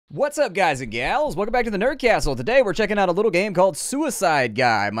What's up, guys and gals? Welcome back to the Nerd Castle. Today, we're checking out a little game called Suicide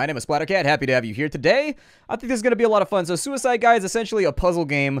Guy. My name is Splat. Happy to have you here today. I think this is going to be a lot of fun. So, Suicide Guy is essentially a puzzle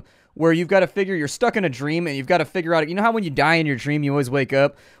game where you've got to figure you're stuck in a dream and you've got to figure out, you know how when you die in your dream, you always wake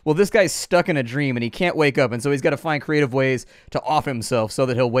up? Well, this guy's stuck in a dream and he can't wake up, and so he's got to find creative ways to off himself so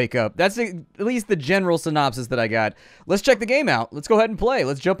that he'll wake up. That's at least the general synopsis that I got. Let's check the game out. Let's go ahead and play.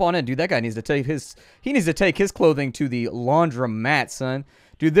 Let's jump on in. Dude, that guy needs to take his clothing to the laundromat, son.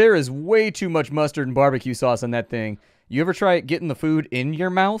 Dude, there is way too much mustard and barbecue sauce on that thing. You ever try getting the food in your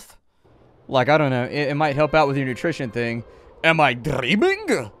mouth? Like, I don't know. It might help out with your nutrition thing. Am I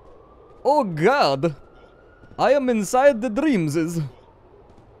dreaming? Oh, God. I am inside the dreams.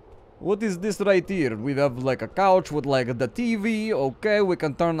 What is this right here? We have, like, a couch with, like, the TV. Okay, we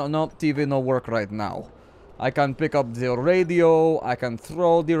can turn on. No, TV no work right now. I can pick up the radio. I can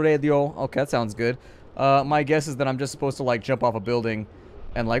throw the radio. Okay, that sounds good. My guess is that I'm just supposed to, like, jump off a building.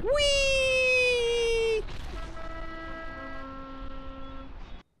 And like, whee!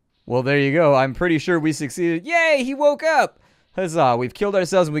 Well, there you go. I'm pretty sure we succeeded. Yay, he woke up! Huzzah, we've killed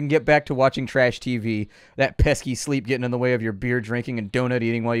ourselves and we can get back to watching trash TV. That pesky sleep getting in the way of your beer drinking and donut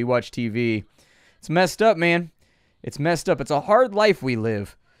eating while you watch TV. It's messed up, man. It's messed up. It's a hard life we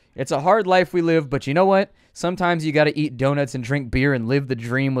live. It's a hard life we live, but you know what? Sometimes you gotta eat donuts and drink beer and live the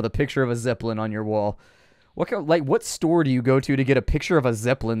dream with a picture of a Zeppelin on your wall. What store do you go to get a picture of a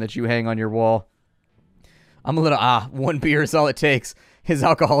Zeppelin that you hang on your wall? I'm a little, one beer is all it takes. His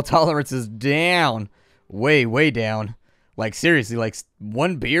alcohol tolerance is down. Way, way down. Like, seriously, like,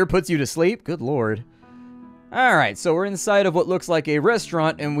 one beer puts you to sleep? Good lord. Alright, so we're inside of what looks like a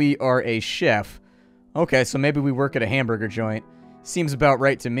restaurant, and we are a chef. Okay, so maybe we work at a hamburger joint. Seems about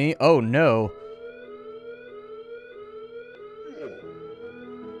right to me. Oh, no.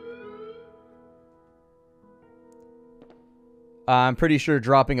 I'm pretty sure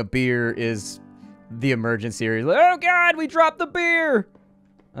dropping a beer is the emergency area. Oh God, we dropped the beer!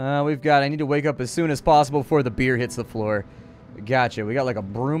 I need to wake up as soon as possible before the beer hits the floor. Gotcha, we got like a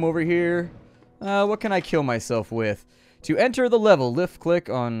broom over here. What can I kill myself with? To enter the level, click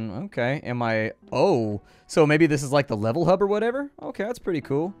on, okay, oh, so maybe this is like the level hub or whatever? Okay, that's pretty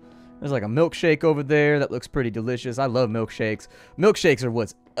cool. There's like a milkshake over there that looks pretty delicious. I love milkshakes. Milkshakes are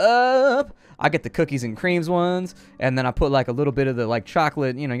what's up. I get the cookies and creams ones, and then I put like a little bit of the like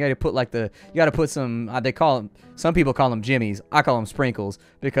chocolate. You know, you gotta put some. Some people call them jimmies. I call them sprinkles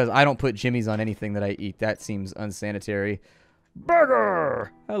because I don't put jimmies on anything that I eat. That seems unsanitary.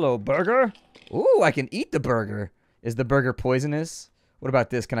 Burger. Hello, burger. Ooh, I can eat the burger. Is the burger poisonous? What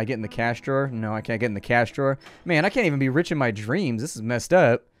about this? Can I get in the cash drawer? No, I can't get in the cash drawer. Man, I can't even be rich in my dreams. This is messed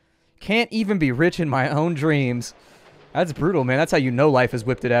up. Can't even be rich in my own dreams. That's brutal, man. That's how you know life has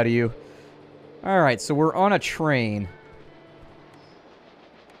whipped it out of you. Alright, so we're on a train.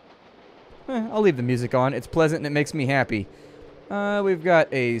 I'll leave the music on. It's pleasant and it makes me happy. We've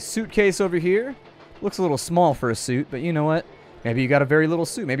got a suitcase over here. Looks a little small for a suit, but you know what? Maybe you got a very little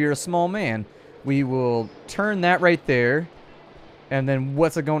suit. Maybe you're a small man. We will turn that right there. And then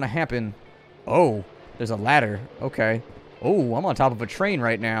what's going to happen? Oh, there's a ladder. Okay. Oh, I'm on top of a train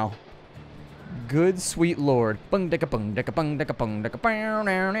right now. Good sweet lord. I don't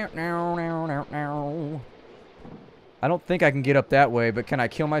think I can get up that way, but can I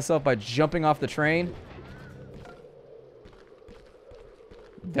kill myself by jumping off the train?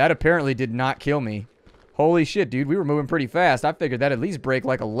 That apparently did not kill me. Holy shit, dude. We were moving pretty fast. I figured that'd at least break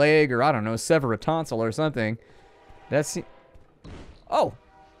like a leg or, I don't know, sever a tonsil or something. Oh.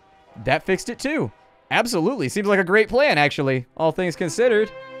 That fixed it too. Absolutely. Seems like a great plan, actually. All things considered.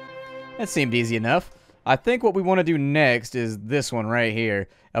 That seemed easy enough. I think what we want to do next is this one right here.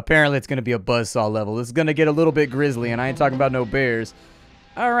 Apparently, it's going to be a buzzsaw level. This is going to get a little bit grisly, and I ain't talking about no bears.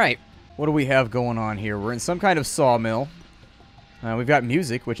 Alright. What do we have going on here? We're in some kind of sawmill. We've got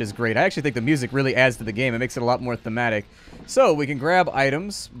music, which is great. I actually think the music really adds to the game. It makes it a lot more thematic. So, we can grab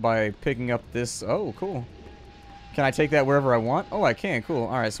items by picking up this. Oh, cool. Can I take that wherever I want? Oh, I can. Cool.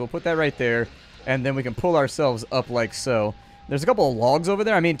 Alright, so we'll put that right there. And then we can pull ourselves up like so. There's a couple of logs over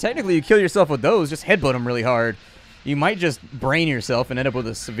there. I mean, technically you kill yourself with those. Just headbutt them really hard. You might just brain yourself and end up with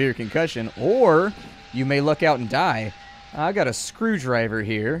a severe concussion. Or you may luck out and die. I got a screwdriver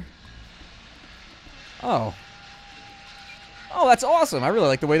here. Oh. Oh, that's awesome. I really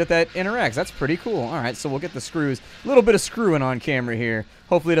like the way that interacts. That's pretty cool. Alright, so we'll get the screws. A little bit of screwing on camera here.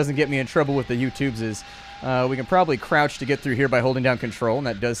 Hopefully it doesn't get me in trouble with the YouTubeses. We can probably crouch to get through here by holding down control, and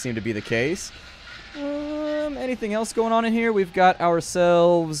that does seem to be the case. Anything else going on in here? We've got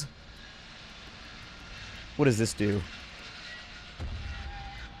ourselves... What does this do?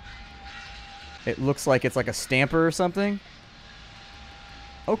 It looks like it's like a stamper or something.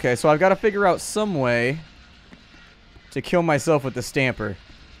 Okay, so I've got to figure out some way to kill myself with the stamper.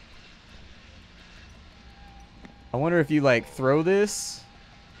 I wonder if you, like, throw this.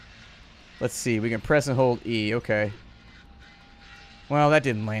 Let's see. We can press and hold E. Okay. Well, that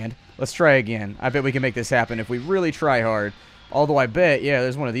didn't land. Let's try again. I bet we can make this happen if we really try hard. Although I bet, yeah,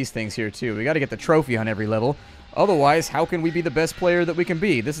 there's one of these things here, too. We got to get the trophy on every level. Otherwise, how can we be the best player that we can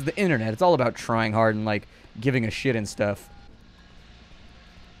be? This is the internet. It's all about trying hard and, like, giving a shit and stuff.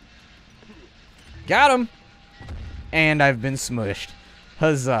 Got him! And I've been smushed.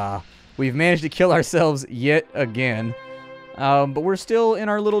 Huzzah. We've managed to kill ourselves yet again. But we're still in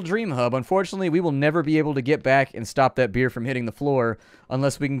our little dream hub. Unfortunately, we will never be able to get back and stop that beer from hitting the floor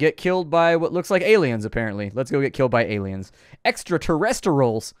unless we can get killed by what looks like aliens, apparently. Let's go get killed by aliens.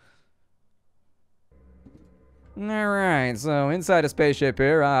 Extraterrestrials! Alright, so inside a spaceship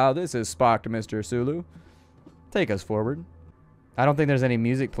here. This is Spock to Mr. Sulu. Take us forward. I don't think there's any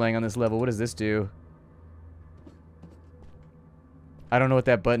music playing on this level. What does this do? I don't know what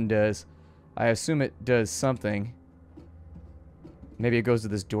that button does. I assume it does something. Maybe it goes to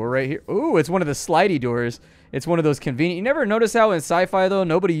this door right here. Ooh, it's one of the slidey doors. It's one of those convenient... You never notice how in sci-fi, though,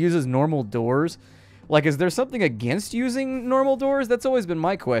 nobody uses normal doors? Like, is there something against using normal doors? That's always been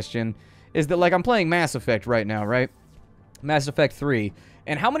my question. Is that, like, I'm playing Mass Effect right now, right? Mass Effect 3.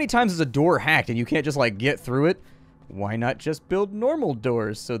 And how many times is a door hacked and you can't just, like, get through it? Why not just build normal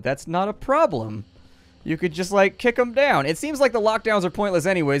doors so that's not a problem? You could just, like, kick them down. It seems like the lockdowns are pointless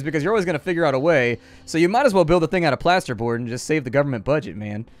anyways because you're always going to figure out a way. So you might as well build the thing out of plasterboard and just save the government budget,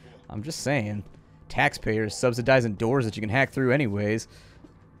 man. I'm just saying. Taxpayers subsidizing doors that you can hack through anyways.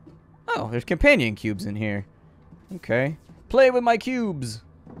 Oh, there's companion cubes in here. Okay. Play with my cubes.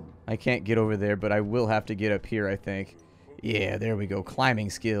 I can't get over there, but I will have to get up here, I think. Yeah, there we go. Climbing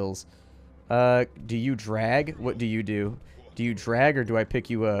skills. Do you drag? What do you do? Do you drag or do I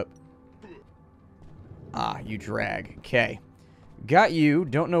pick you up? Ah, you drag. Okay. Got you.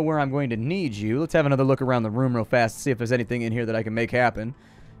 Don't know where I'm going to need you. Let's have another look around the room real fast to see if there's anything in here that I can make happen.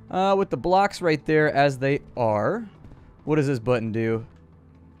 With the blocks right there as they are. What does this button do?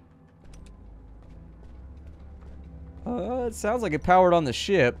 It sounds like it powered on the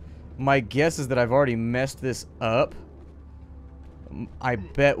ship. My guess is that I've already messed this up. I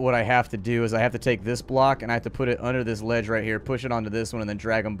bet what I have to do is I have to take this block and I have to put it under this ledge right here, push it onto this one, and then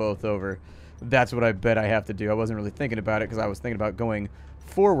drag them both over. That's what I bet I have to do. I wasn't really thinking about it because I was thinking about going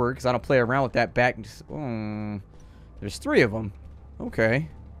forward because I don't play around with that back. There's 3 of them. Okay.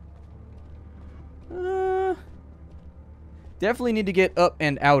 Definitely need to get up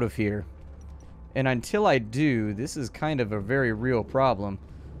and out of here. And until I do, this is kind of a very real problem.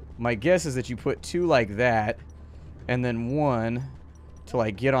 My guess is that you put 2 like that, and then 1 to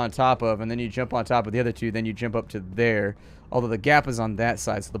like get on top of, and then you jump on top of the other 2, then you jump up to there. Although the gap is on that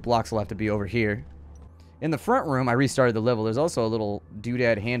side, so the blocks will have to be over here. In the front room, I restarted the level. There's also a little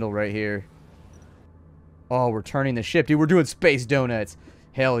doodad handle right here. Oh, we're turning the ship. Dude, we're doing space donuts.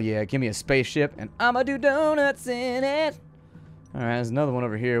 Hell yeah. Give me a spaceship, and I'ma do donuts in it. All right, there's another one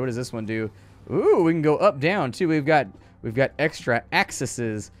over here. What does this one do? Ooh, we can go up, down, too. We've got extra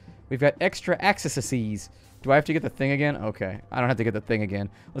axes. We've got extra axes. Do I have to get the thing again? Okay. I don't have to get the thing again.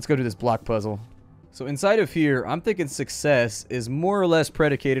 Let's go do this block puzzle. So inside of here, I'm thinking success is more or less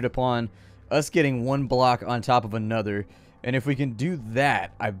predicated upon us getting 1 block on top of another. And if we can do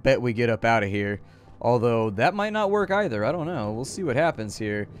that, I bet we get up out of here. Although, that might not work either. I don't know. We'll see what happens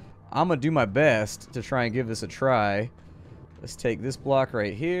here. I'm going to do my best to try and give this a try. Let's take this block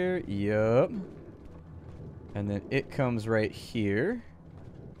right here. Yup. And then it comes right here.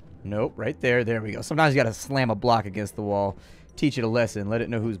 Nope, right there. There we go. Sometimes you got to slam a block against the wall. Teach it a lesson. Let it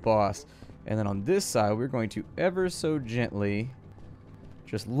know who's boss. And then on this side, we're going to ever so gently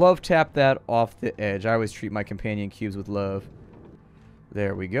just love tap that off the edge. I always treat my companion cubes with love.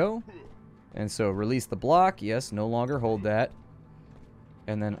 There we go. And so release the block. Yes, no longer hold that.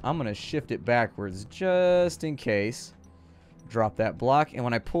 And then I'm going to shift it backwards just in case. Drop that block. And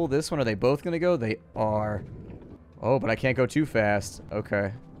when I pull this one, are they both going to go? They are. Oh, but I can't go too fast.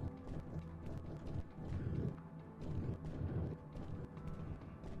 Okay.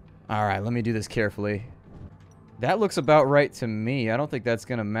 Alright, let me do this carefully. That looks about right to me. I don't think that's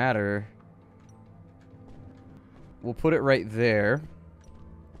going to matter. We'll put it right there.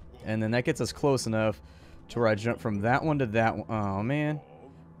 And then that gets us close enough to where I jump from that one to that one. Oh, man.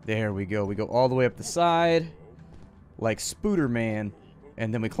 There we go. We go all the way up the side. Like Spooderman.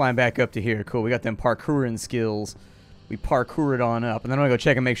 And then we climb back up to here. Cool. We got them parkouring skills. We parkour it on up. And then I'm going to go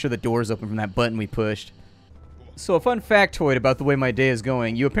check and make sure the door's open from that button we pushed. So a fun factoid about the way my day is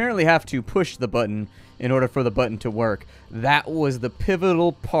going, you apparently have to push the button in order for the button to work. That was the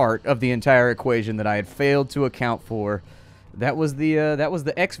pivotal part of the entire equation that I had failed to account for. That was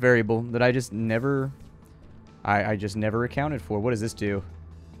the X variable that I just never I just never accounted for. What does this do?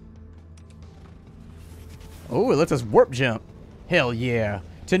 Oh, it lets us warp jump. Hell yeah.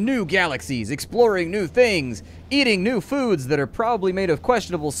 To new galaxies, exploring new things, eating new foods that are probably made of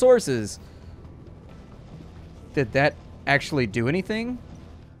questionable sources. Did that actually do anything?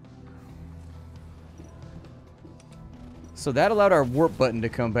 So that allowed our warp button to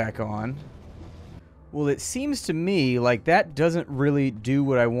come back on. Well, it seems to me like that doesn't really do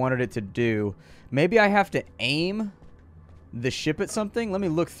what I wanted it to do. Maybe I have to aim the ship at something? Let me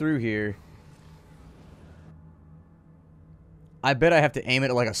look through here. I bet I have to aim it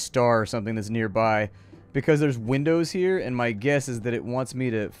at like a star or something that's nearby. Because there's windows here, and my guess is that it wants me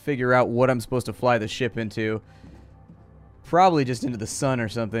to figure out what I'm supposed to fly the ship into. Probably just into the sun or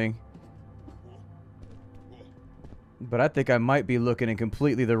something. But I think I might be looking in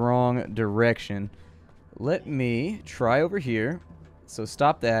completely the wrong direction. Let me try over here. So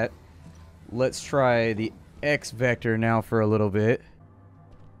stop that. Let's try the X vector now for a little bit.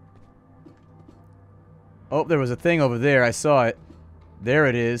 Oh, there was a thing over there. I saw it. There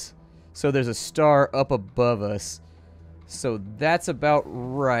it is. So there's a star up above us. So that's about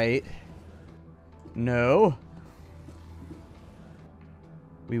right. No.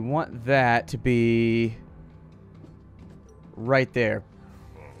 We want that to be right there.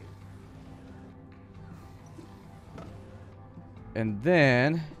 And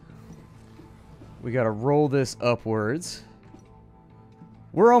then we gotta roll this upwards.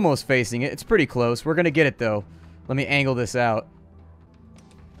 We're almost facing it. It's pretty close. We're gonna get it though. Let me angle this out.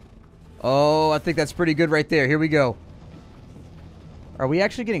 Oh, I think that's pretty good right there. Here we go. Are we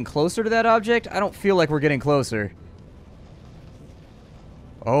actually getting closer to that object? I don't feel like we're getting closer.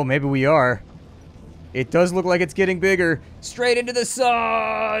 Oh, maybe we are. It does look like it's getting bigger. Straight into the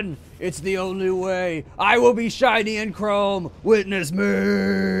sun! It's the only way. I will be shiny and chrome. Witness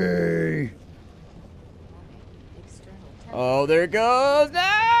me! Oh, there it goes!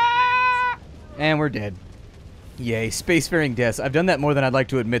 Ah! And we're dead. Yay, spacefaring deaths. I've done that more than I'd like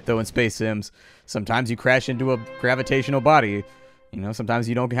to admit, though, in Space Sims. Sometimes you crash into a gravitational body. You know, sometimes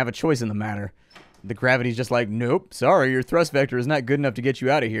you don't have a choice in the matter. The gravity's just like, nope, sorry, your thrust vector is not good enough to get you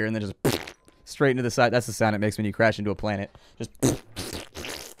out of here. And then just straight into the side. That's the sound it makes when you crash into a planet. Just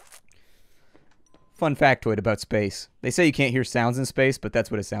fun factoid about space. They say you can't hear sounds in space, but that's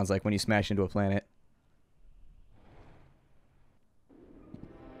what it sounds like when you smash into a planet.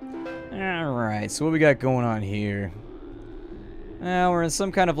 Alright, so what we got going on here? Now we're in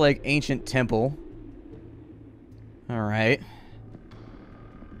some kind of like ancient temple. Alright.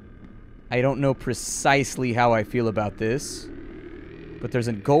 I don't know precisely how I feel about this. But there's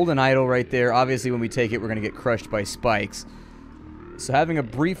a golden idol right there. Obviously when we take it we're going to get crushed by spikes. So having a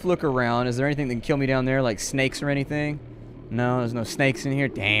brief look around, is there anything that can kill me down there? Like snakes or anything? No, there's no snakes in here.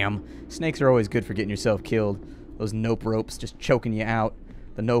 Damn. Snakes are always good for getting yourself killed. Those nope ropes just choking you out.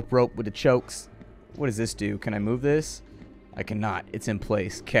 The nope rope with the chokes. What does this do? Can I move this? I cannot. It's in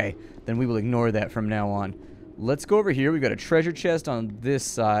place. Okay. Then we will ignore that from now on. Let's go over here. We've got a treasure chest on this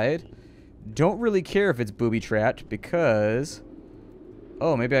side. Don't really care if it's booby-trapped because...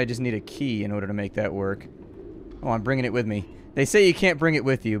 Oh, maybe I just need a key in order to make that work. Oh, I'm bringing it with me. They say you can't bring it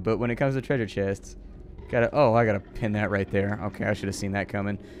with you, but when it comes to treasure chests... Oh, I gotta pin that right there. Okay, I should have seen that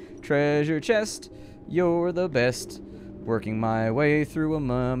coming. Treasure chest, you're the best. Working my way through a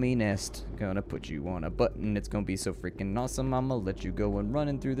mummy nest. Gonna put you on a button. It's gonna be so freaking awesome. I'ma let you go and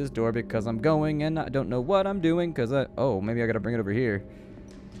running through this door because I'm going and I don't know what I'm doing because I... Oh, maybe I gotta bring it over here.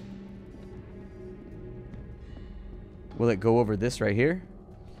 Will it go over this right here?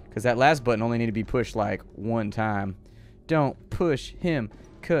 Because that last button only needed to be pushed like one time. Don't push him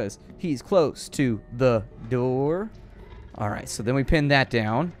because he's close to the door. Alright, so then we pin that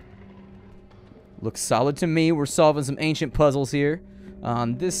down. Looks solid to me. We're solving some ancient puzzles here.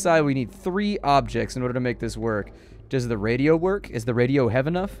 On this side, we need 3 objects in order to make this work. Does the radio work? Is the radio heavy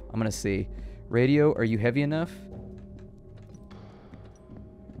enough? I'm going to see. Radio, are you heavy enough?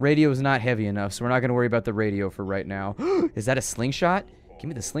 Radio is not heavy enough, so we're not going to worry about the radio for right now. Is that a slingshot? Give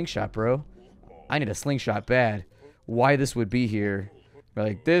me the slingshot, bro. I need a slingshot bad. Why this would be here.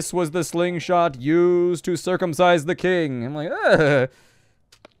 Like, this was the slingshot used to circumcise the king. I'm like, ugh.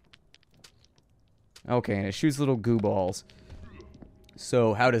 Okay, and it shoots little goo balls.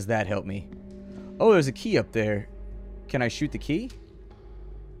 So, how does that help me? Oh, there's a key up there. Can I shoot the key?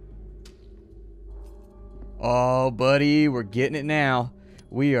 Oh, buddy, we're getting it now.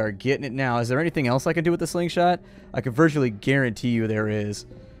 We are getting it now. Is there anything else I can do with the slingshot? I can virtually guarantee you there is.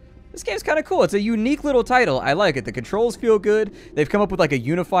 This game's kind of cool. It's a unique little title. I like it. The controls feel good. They've come up with like a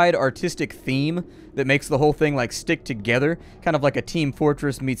unified artistic theme that makes the whole thing like stick together. Kind of like a Team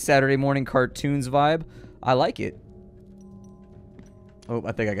Fortress meets Saturday morning cartoons vibe. I like it. Oh,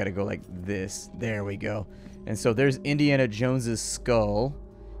 I think I gotta go like this. There we go. And so there's Indiana Jones's skull.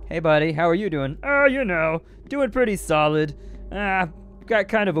 Hey, buddy. How are you doing? Oh, you know, doing pretty solid. Got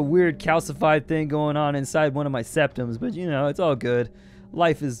kind of a weird calcified thing going on inside one of my septums, but you know, it's all good.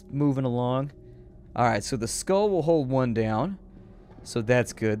 Life is moving along. Alright, so the skull will hold one down. So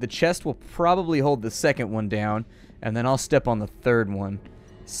that's good. The chest will probably hold the second one down, and then I'll step on the third one.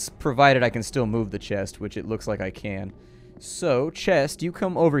 Provided I can still move the chest, which it looks like I can. So, chest, you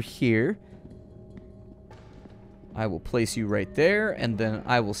come over here. I will place you right there, and then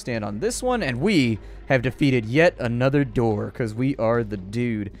I will stand on this one, and we have defeated yet another door, because we are the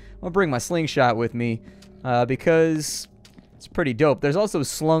dude. I'm going to bring my slingshot with me, because it's pretty dope. There's also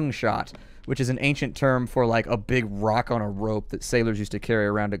slungshot, which is an ancient term for, like, a big rock on a rope that sailors used to carry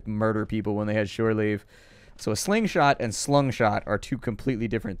around to murder people when they had shore leave. So a slingshot and slungshot are two completely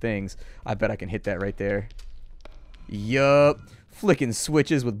different things. I bet I can hit that right there. Yup. Flicking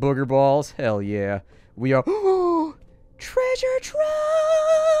switches with booger balls. Hell yeah. We are treasure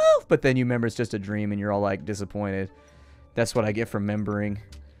trove. But then you remember it's just a dream and you're all like disappointed. That's what I get from remembering.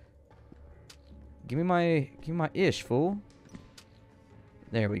 Give me my ish, fool.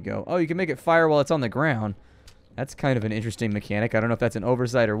 There we go. Oh, you can make it fire while it's on the ground. That's kind of an interesting mechanic. I don't know if that's an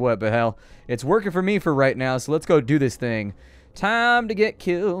oversight or what, but hell, it's working for me for right now, so let's go do this thing. Time to get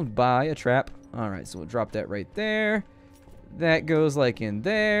killed by a trap. Alright, so we'll drop that right there. That goes like in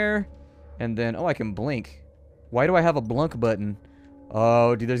there. And then, oh, I can blink. Why do I have a blunk button?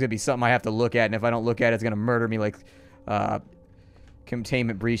 Oh, dude, there's going to be something I have to look at, and if I don't look at it, it's going to murder me like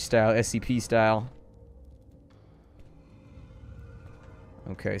Containment Breach style, SCP style.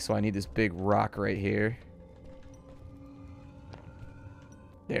 Okay, so I need this big rock right here.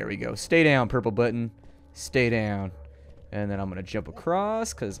 There we go. Stay down, purple button. Stay down. And then I'm going to jump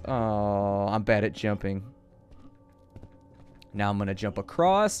across, because, oh, I'm bad at jumping. Now I'm going to jump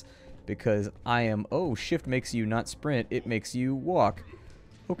across. Because I am... Oh, shift makes you not sprint. It makes you walk.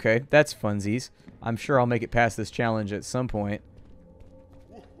 Okay, that's funsies. I'm sure I'll make it past this challenge at some point.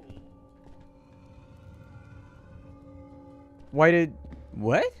 Why did...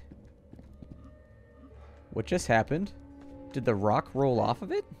 What? What just happened? Did the rock roll off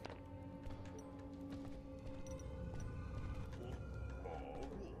of it?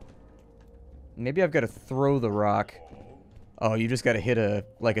 Maybe I've got to throw the rock. Oh, you just got to hit a,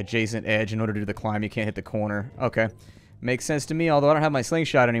 like, adjacent edge in order to do the climb. You can't hit the corner. Okay. Makes sense to me, although I don't have my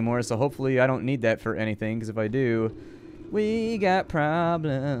slingshot anymore, so hopefully I don't need that for anything, because if I do, we got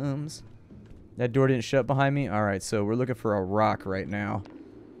problems. That door didn't shut behind me? Alright, so we're looking for a rock right now.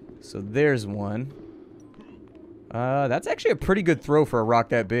 So there's one. That's actually a pretty good throw for a rock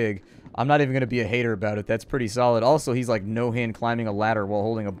that big. I'm not even going to be a hater about it. That's pretty solid. Also, he's like no-hand climbing a ladder while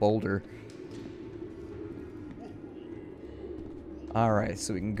holding a boulder. Alright,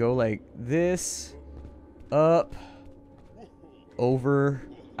 so we can go like this, up, over.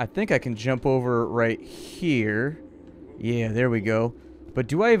 I think I can jump over right here. Yeah, there we go. But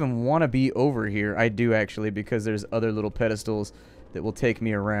do I even want to be over here? I do actually, because there's other little pedestals that will take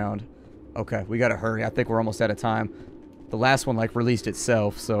me around. Okay, we gotta hurry. I think we're almost out of time. The last one, like, released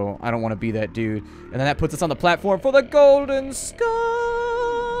itself, so I don't want to be that dude. And then that puts us on the platform for the Golden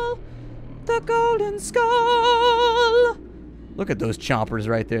Skull! The Golden Skull! Look at those chompers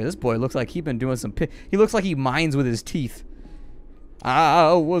right there. This boy looks like he's been doing some... He looks like he mines with his teeth.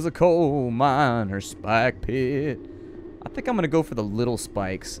 I was a coal miner, spike pit. I think I'm going to go for the little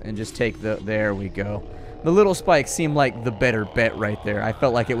spikes and just take the... There we go. The little spikes seem like the better bet right there. I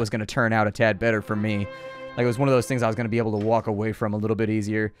felt like it was going to turn out a tad better for me. Like it was one of those things I was going to be able to walk away from a little bit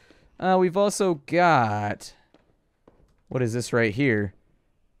easier. We've also got... What is this right here?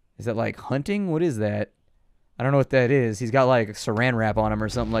 Is that like hunting? What is that? I don't know what that is. He's got like saran wrap on him or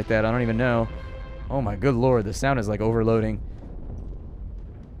something like that. I don't even know. Oh my good lord, the sound is like overloading.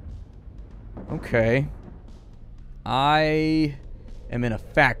 Okay. I am in a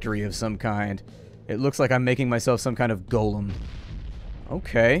factory of some kind. It looks like I'm making myself some kind of golem.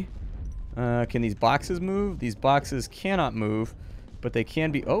 Okay. Can these boxes move? These boxes cannot move, but they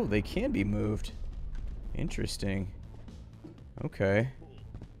can be... Oh, they can be moved. Interesting. Okay.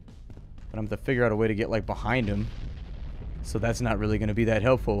 But I'm going to figure out a way to get, like, behind him. So that's not really going to be that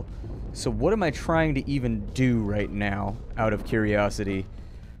helpful. So what am I trying to even do right now, out of curiosity?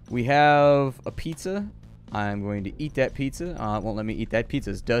 We have a pizza. I'm going to eat that pizza. It won't let me eat that.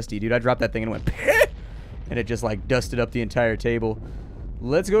 Pizza's dusty, dude. I dropped that thing and it went and it just like dusted up the entire table.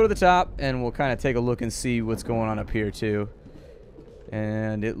 Let's go to the top and we'll kind of take a look and see what's going on up here too.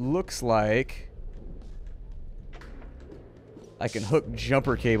 And it looks like I can hook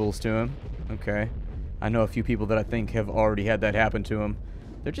jumper cables to him. Okay. I know a few people that I think have already had that happen to them.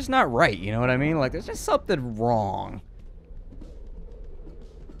 They're just not right, you know what I mean? Like, there's just something wrong.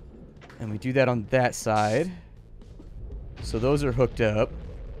 And we do that on that side. So those are hooked up.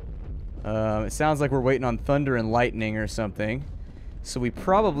 It sounds like we're waiting on thunder and lightning or something. So we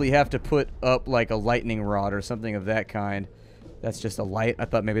probably have to put up, like, a lightning rod or something of that kind. That's just a light. I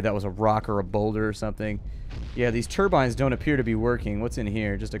thought maybe that was a rock or a boulder or something. Yeah, these turbines don't appear to be working. What's in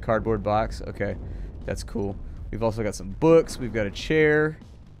here? Just a cardboard box? Okay. That's cool. We've also got some books. We've got a chair.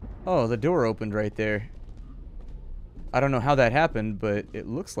 Oh, the door opened right there. I don't know how that happened, but it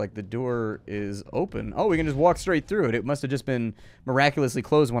looks like the door is open. Oh, we can just walk straight through it. It must have just been miraculously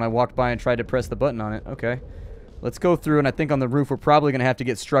closed when I walked by and tried to press the button on it. Okay. Let's go through, and I think on the roof we're probably going to have to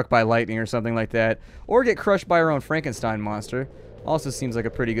get struck by lightning or something like that. Or get crushed by our own Frankenstein monster. Also seems like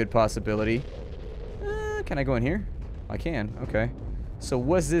a pretty good possibility. Can I go in here? I can. Okay. So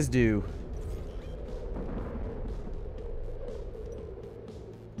what's this do?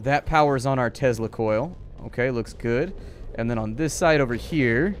 That powers on our Tesla coil. Okay, looks good. And then on this side over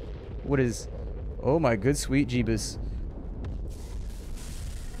here, what is... Oh my good sweet Jeebus.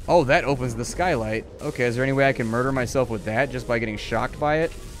 Oh, that opens the skylight. Okay, is there any way I can murder myself with that just by getting shocked by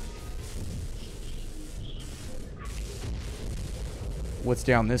it? What's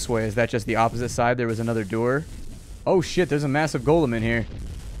down this way? Is that just the opposite side? There was another door. Oh shit, there's a massive golem in here.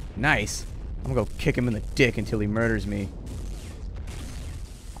 Nice. I'm gonna go kick him in the dick until he murders me.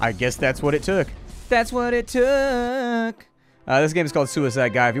 I guess that's what it took. That's what it took. This game is called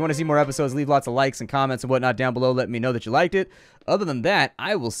Suicide Guy. If you want to see more episodes, leave lots of likes and comments and whatnot down below. Let me know that you liked it. Other than that,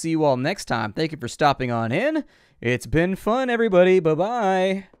 I will see you all next time. Thank you for stopping on in. It's been fun, everybody.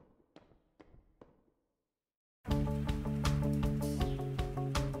 Bye-bye.